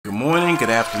morning, good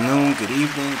afternoon, good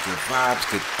evening, good vibes,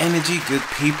 good energy, good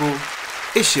people.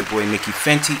 It's your boy Mickey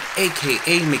Fenty,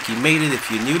 aka Mickey Made It.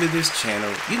 If you're new to this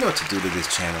channel, you know what to do to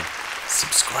this channel.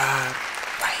 Subscribe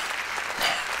right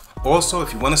now. Also,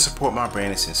 if you want to support my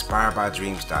brand, it's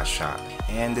inspiredbydreams.shop.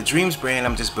 And the Dreams brand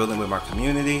I'm just building with my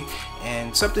community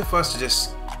and something for us to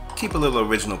just keep a little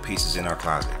original pieces in our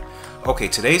closet. Okay,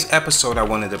 today's episode I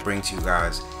wanted to bring to you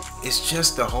guys is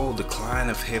just the whole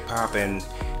decline of hip-hop and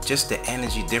just the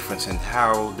energy difference in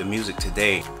how the music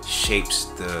today shapes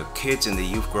the kids and the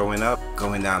youth growing up,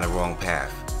 going down the wrong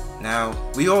path. Now,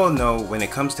 we all know when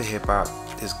it comes to hip-hop,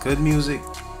 there's good music,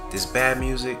 there's bad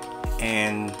music,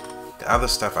 and the other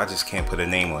stuff I just can't put a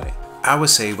name on it. I would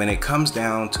say when it comes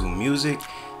down to music,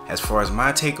 as far as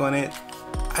my take on it,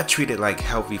 I treat it like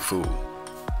healthy food.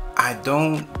 I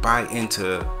don't buy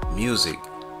into music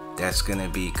that's gonna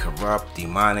be corrupt,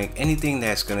 demonic, anything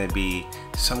that's gonna be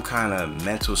some kind of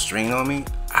mental strain on me.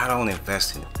 I don't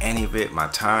invest in any of it, my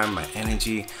time, my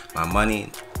energy, my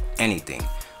money, anything.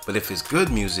 But if it's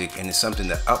good music and it's something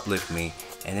that uplifts me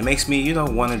and it makes me,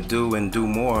 want to do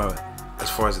more as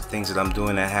far as the things that I'm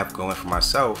doing that I have going for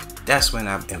myself, that's when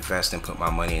I invest and put my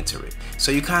money into it.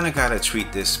 So you kind of gotta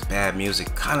treat this bad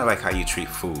music kind of like how you treat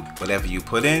food. Whatever you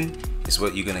put in is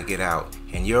what you're gonna get out,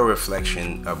 and you're a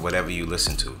reflection of whatever you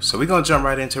listen to. So we're gonna jump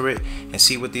right into it and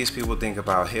see what these people think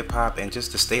about hip hop and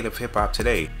just the state of hip hop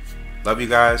today. Love you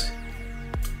guys.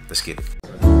 Let's get it.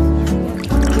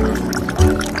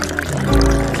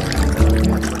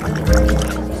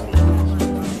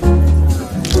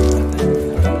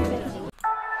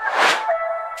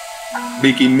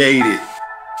 Mickey made it.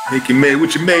 Mickey made it.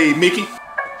 What you made, Mickey?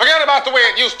 Forget about the way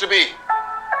it used to be.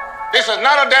 This is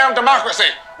not a damn democracy.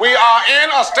 We are in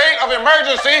a state of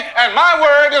emergency, and my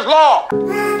word is law.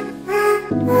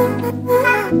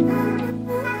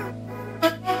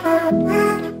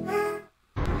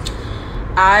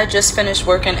 I just finished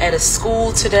working at a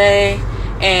school today,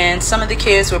 and some of the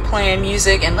kids were playing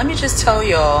music, and let me just tell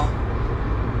y'all,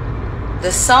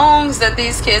 the songs that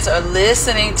these kids are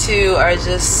listening to are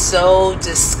just so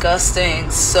disgusting,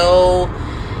 so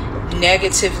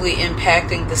negatively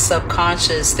impacting the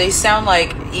subconscious. They sound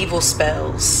like evil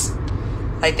spells.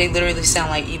 Like, they literally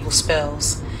sound like evil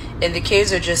spells. And the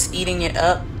kids are just eating it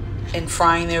up and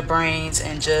frying their brains,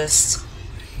 and just,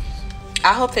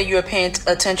 I hope that you are paying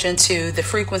attention to the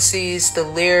frequencies, the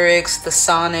lyrics, the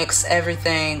sonics,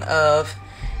 everything of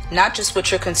not just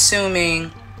what you're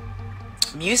consuming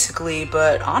musically,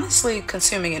 but honestly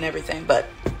consuming and everything. But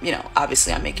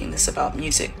obviously I'm making this about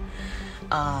music.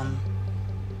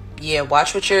 Yeah,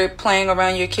 watch what you're playing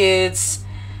around your kids,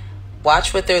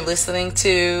 watch what they're listening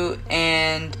to,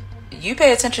 and you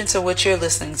pay attention to what you're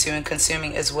listening to and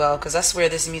consuming as well, because I swear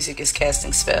this music is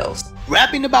casting spells.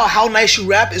 Rapping about how nice you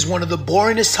rap is one of the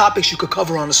boringest topics you could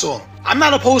cover on a song. I'm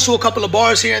not opposed to a couple of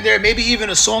bars here and there, maybe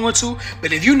even a song or two,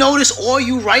 but if you notice all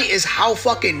you write is how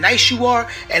fucking nice you are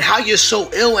and how you're so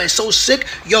ill and so sick,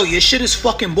 yo, your shit is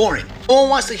fucking boring. No one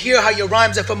wants to hear how your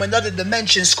rhymes are from another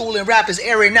dimension. School and rap is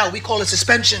airing out. We call it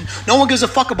suspension. No one gives a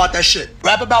fuck about that shit.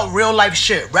 Rap about real life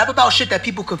shit. Rap about shit that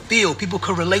people could feel, people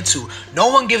could relate to. No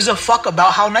one gives a fuck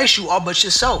about how nice you are but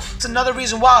yourself. It's another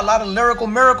reason why a lot of lyrical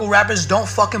miracle rappers don't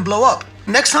fucking blow up.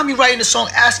 Next time you write in a song,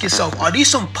 ask yourself, are these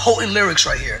some potent lyrics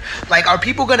right here? Like, are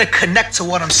people gonna connect to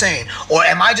what I'm saying? Or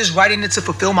am I just writing it to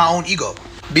fulfill my own ego?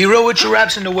 Be real with your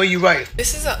raps and the way you write.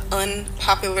 This is an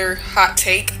unpopular hot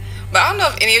take, but I don't know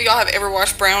if any of y'all have ever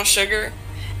watched Brown Sugar.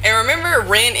 And remember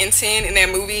Ren and 10 in that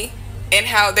movie? And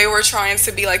how they were trying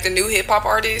to be like the new hip-hop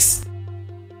artists?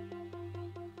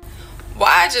 Well,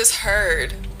 I just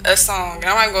heard a song, and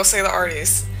I'm not even gonna say the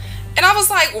artist. And I was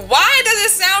like, why does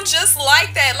it sound just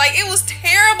like that? Like, it was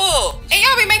terrible. And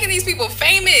y'all be making these people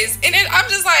famous. And then I'm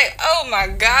just like, oh my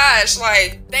gosh.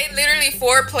 Like, they literally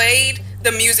foreplayed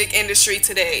the music industry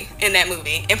today in that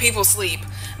movie. And people sleep.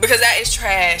 Because that is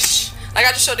trash. Like,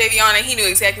 I just showed Davion and he knew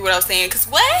exactly what I was saying. Because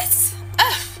what?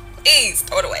 Please,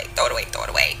 throw it away, throw it away, throw it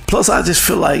away. Plus, I just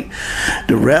feel like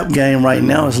the rap game right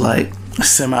now is like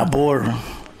semi-boring.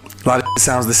 A lot of it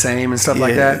sounds the same and stuff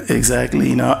like that.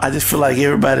 Exactly. I just feel like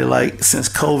everybody, like, since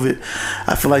COVID,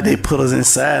 I feel like they put us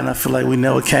inside, and I feel like we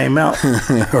never came out.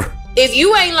 If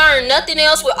you ain't learned nothing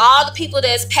else with all the people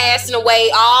that's passing away,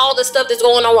 all the stuff that's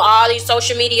going on with all these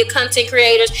social media content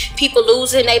creators, people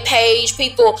losing their page,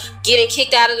 people getting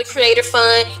kicked out of the creator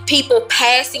fund, people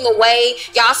passing away.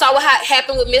 Y'all saw what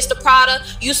happened with Mr. Prada.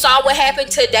 You saw what happened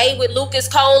today with Lucas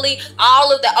Coley.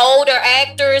 All of the older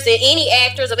actors and any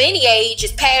actors of any age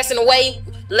is passing away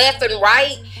left and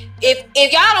right.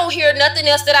 If y'all don't hear nothing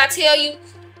else that I tell you,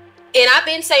 and I've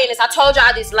been saying this, I told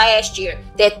y'all this last year,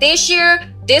 that this year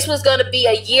this was going to be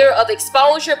a year of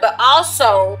exposure, but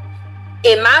also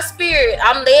in my spirit,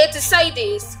 I'm led to say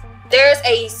this,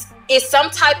 it's some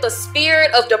type of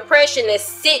spirit of depression that's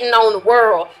sitting on the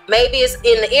world. Maybe it's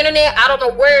in the internet. I don't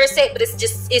know where it's at, but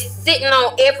it's sitting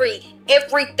on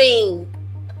everything.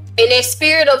 And that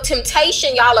spirit of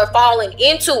temptation, y'all are falling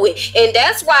into it. And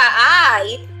that's why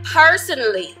I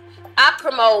personally, I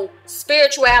promote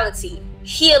spirituality,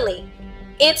 healing,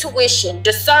 intuition,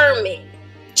 discernment,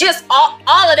 just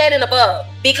all of that and above.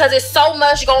 Because there's so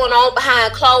much going on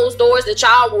behind closed doors that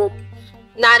y'all will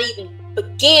not even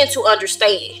begin to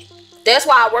understand. That's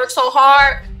why I work so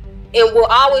hard and will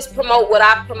always promote what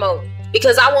I promote.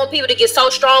 Because I want people to get so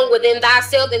strong within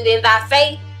thyself and in thy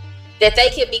faith that they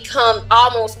can become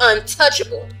almost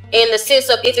untouchable. In the sense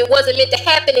of, if it wasn't meant to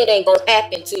happen, it ain't gonna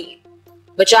happen to you.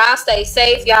 But y'all stay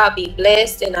safe, y'all be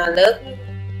blessed, and I love you.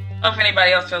 I don't know if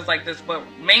anybody else feels like this, but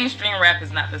mainstream rap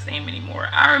is not the same anymore.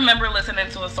 I remember listening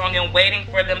to a song and waiting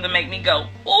for them to make me go,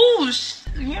 ooh,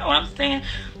 you know what I'm saying?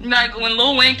 Like when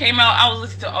Lil Wayne came out, I was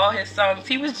listening to all his songs.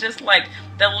 He was just like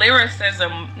the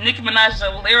lyricism, Nicki Minaj,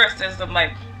 the lyricism,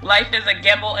 like life is a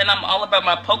gamble and I'm all about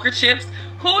my poker chips.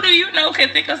 Who do you know can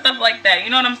think of stuff like that? You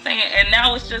know what I'm saying? And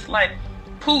now it's just like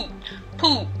poop,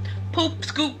 poop, poop,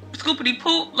 scoop, scoopity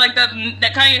poop, like that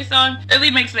Kanye song. It really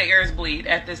makes my ears bleed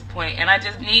at this point, and I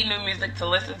just need new music to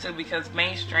listen to because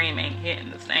mainstream ain't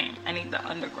hitting the same. I need the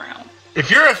underground.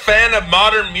 If you're a fan of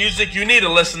modern music, you need to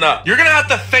listen up. You're gonna have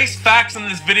to face facts in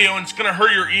this video and it's gonna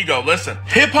hurt your ego. Listen,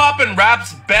 hip-hop and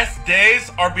rap's best days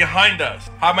are behind us.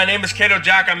 Hi, my name is Kato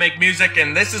Jack. I make music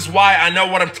and this is why I know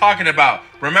what I'm talking about.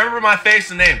 Remember my face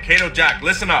and name, Kato Jack.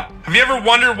 Listen up. Have you ever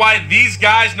wondered why these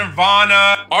guys,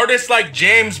 Nirvana, artists like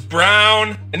James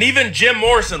Brown, and even Jim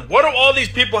Morrison, what do all these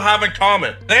people have in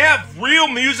common? They have real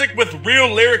music with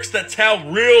real lyrics that tell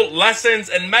real lessons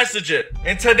and messages.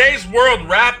 In today's world,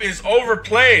 rap is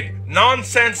overplayed,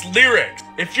 nonsense lyrics.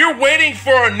 If you're waiting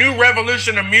for a new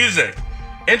revolution of music,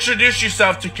 introduce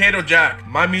yourself to Kato Jack.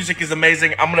 My music is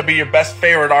amazing. I'm gonna be your best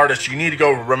favorite artist. You need to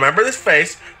go remember this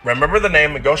face, remember the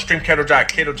name, and go stream Kato Jack.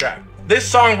 Kato Jack. This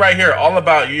song right here, All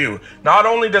About You, not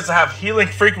only does it have healing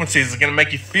frequencies, it's gonna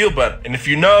make you feel better. And if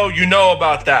you know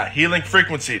about that, healing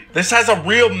frequency. This has a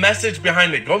real message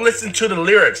behind it. Go listen to the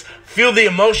lyrics. Feel the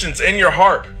emotions in your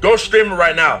heart. Go stream it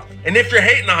right now. And if you're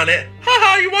hating on it,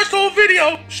 haha, you watched the whole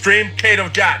video. Stream Kato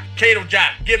Jack. Kato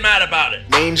Jack, get mad about it.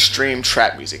 Mainstream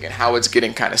trap music and how it's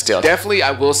getting kind of stale. Definitely,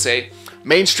 I will say,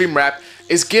 mainstream rap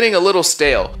is getting a little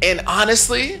stale. And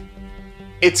honestly,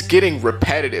 it's getting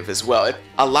repetitive as well.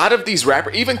 A lot of these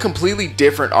rappers, even completely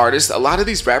different artists, a lot of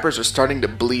these rappers are starting to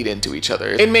bleed into each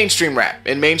other. In mainstream rap,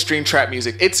 in mainstream trap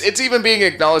music, it's even being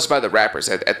acknowledged by the rappers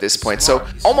at this point. So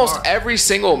almost every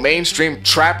single mainstream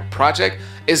trap project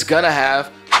is gonna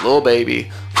have Lil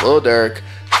Baby, Lil Durk,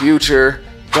 Future,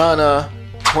 Gunna,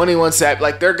 21 Savage.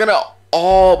 Like they're gonna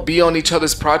all be on each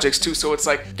other's projects too. So it's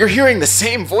like you're hearing the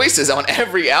same voices on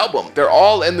every album. They're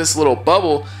all in this little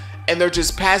bubble. And they're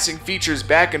just passing features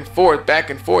back and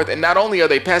forth, and not only are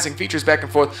they passing features back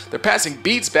and forth, they're passing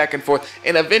beats back and forth,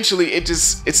 and eventually it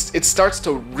starts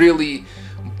to really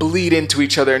bleed into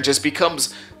each other and just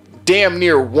becomes damn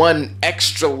near one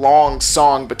extra long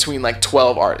song between like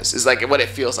 12 artists is like what it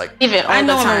feels like. Even I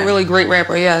know I'm a really great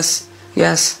rapper, yes,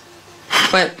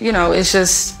 but you know, it's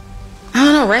just, I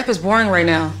don't know, rap is boring right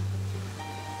now.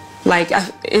 Like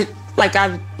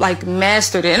I've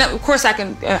mastered it, and of course I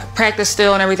can practice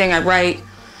still and everything I write,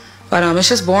 but it's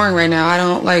just boring right now.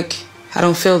 I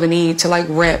don't feel the need to like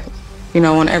rap, you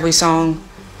know, on every song,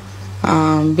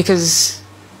 because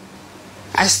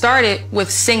I started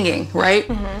with singing, right?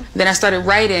 Then I started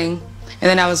writing, and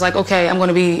then I was like, okay, I'm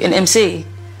gonna be an MC,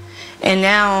 and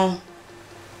now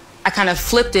I kind of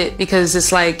flipped it because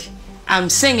it's like I'm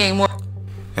singing more.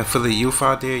 And for the youth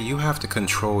out there, you have to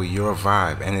control your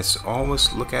vibe, and it's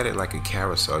almost, look at it like a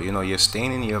carousel. You know, you're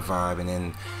staying in your vibe, and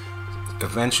then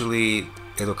eventually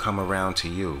it'll come around to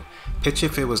you. Picture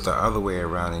if it was the other way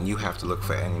around and you have to look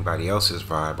for anybody else's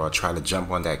vibe or try to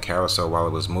jump on that carousel while it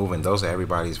was moving. Those are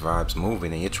everybody's vibes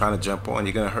moving, and you're trying to jump on,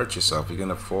 you're going to hurt yourself. You're going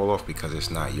to fall off because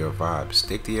it's not your vibe.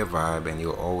 Stick to your vibe and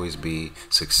you'll always be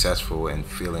successful and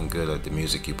feeling good at the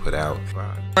music you put out.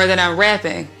 More than I'm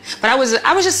rapping. But I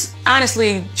was just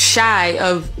honestly shy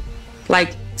of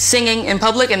like singing in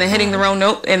public and then hitting the wrong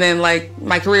note, and then like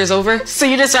my career's over. So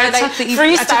you decided like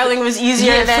freestyling was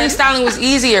easier? Yeah, freestyling was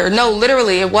easier. No,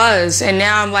 literally it was. And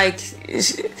now I'm like,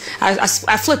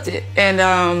 I flipped it,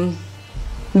 and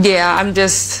yeah,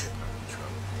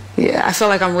 I feel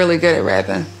like I'm really good at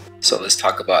rapping. So let's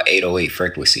talk about 808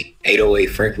 frequency. 808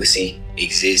 frequency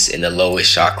exists in the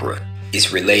lowest chakra.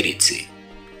 It's related to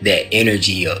that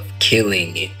energy of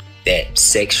killing and that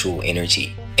sexual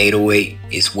energy. 808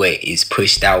 is what is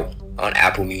pushed out on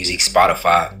Apple Music,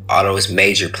 Spotify, all those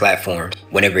major platforms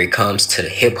whenever it comes to the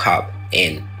hip hop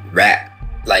and rap.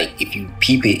 Like, if you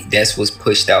peep it, that's what's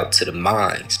pushed out to the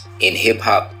minds. In hip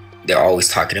hop, they're always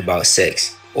talking about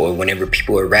sex. Or whenever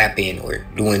people are rapping or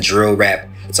doing drill rap,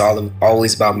 it's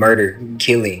always about murder,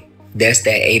 killing. That's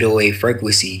that 808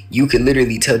 frequency. You can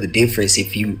literally tell the difference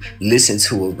if you listen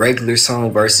to a regular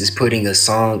song versus putting a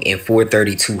song in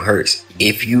 432 hertz.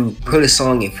 If you put a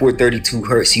song in 432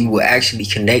 hertz, you will actually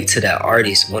connect to that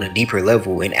artist on a deeper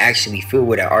level and actually feel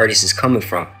where that artist is coming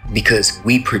from. Because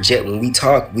we project, when we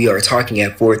talk, we are talking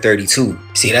at 432.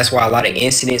 See, that's why a lot of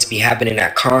incidents be happening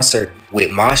at concert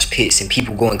with mosh pits and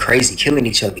people going crazy, killing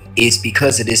each other. It's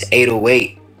because of this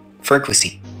 808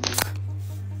 frequency.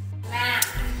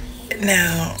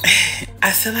 Now, I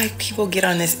feel like people get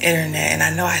on this internet, and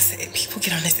I know I said people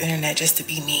get on this internet just to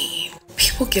be mean.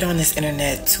 People get on this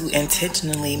internet to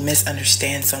intentionally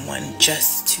misunderstand someone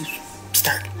just to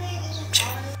start shit.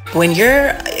 When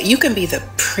you can be the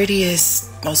prettiest,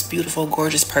 most beautiful,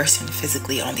 gorgeous person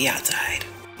physically on the outside,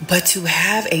 but to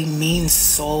have a mean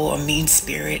soul, a mean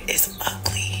spirit is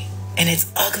ugly. And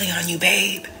it's ugly on you,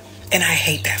 babe. And I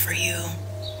hate that for you.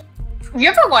 Have you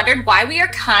ever wondered why we are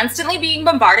constantly being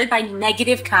bombarded by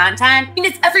negative content? I mean,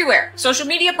 it's everywhere. Social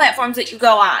media platforms that you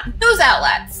go on, news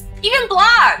outlets, even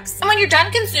blogs. And when you're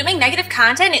done consuming negative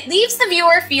content, it leaves the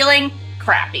viewer feeling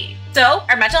crappy. So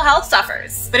our mental health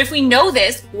suffers. But if we know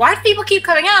this, why do people keep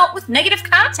coming out with negative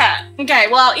content? Okay,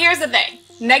 well, here's the thing.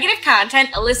 Negative content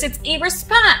elicits a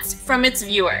response from its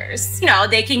viewers. You know,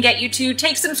 they can get you to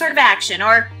take some sort of action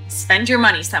or spend your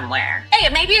money somewhere. Hey,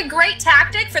 it may be a great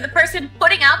tactic for the person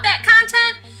putting out that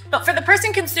content, but for the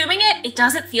person consuming it, it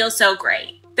doesn't feel so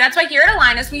great. That's why here at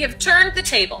Align-Us, we have turned the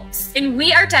tables, and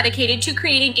we are dedicated to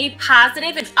creating a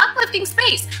positive and uplifting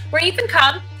space where you can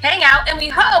come, hang out, and we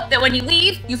hope that when you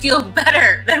leave, you feel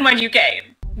better than when you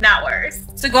came, not worse.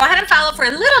 So go ahead and follow for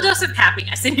a little dose of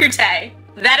happiness in your day.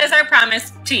 That is our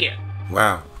promise to you.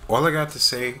 Wow. All I got to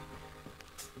say,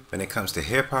 when it comes to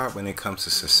hip-hop, when it comes to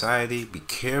society, be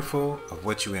careful of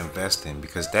what you invest in,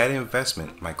 because that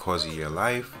investment might cause you your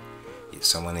life,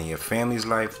 someone in your family's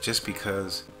life, just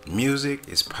because music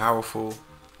is powerful.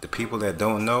 The people that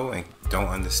don't know and don't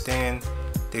understand,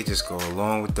 they just go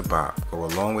along with the bop,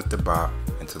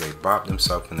 until they bop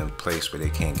themselves in a place where they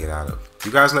can't get out of.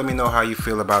 You guys let me know how you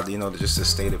feel about, just the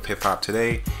state of hip-hop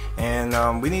today,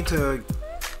 and we need to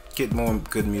get more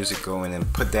good music going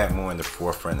and put that more in the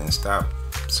forefront and stop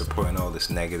supporting all this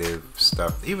negative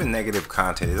stuff, even negative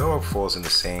content. It all falls in the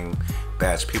same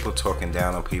batch. People talking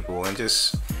down on people and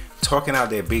just talking out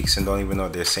their beaks and don't even know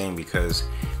what they're saying, because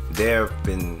they've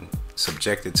been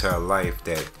subjected to a life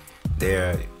that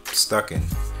they're stuck in.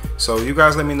 So you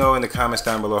guys let me know in the comments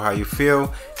down below how you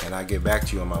feel, and I'll get back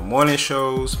to you on my morning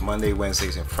shows, Monday,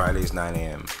 Wednesdays, and Fridays, 9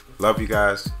 a.m. Love you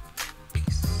guys.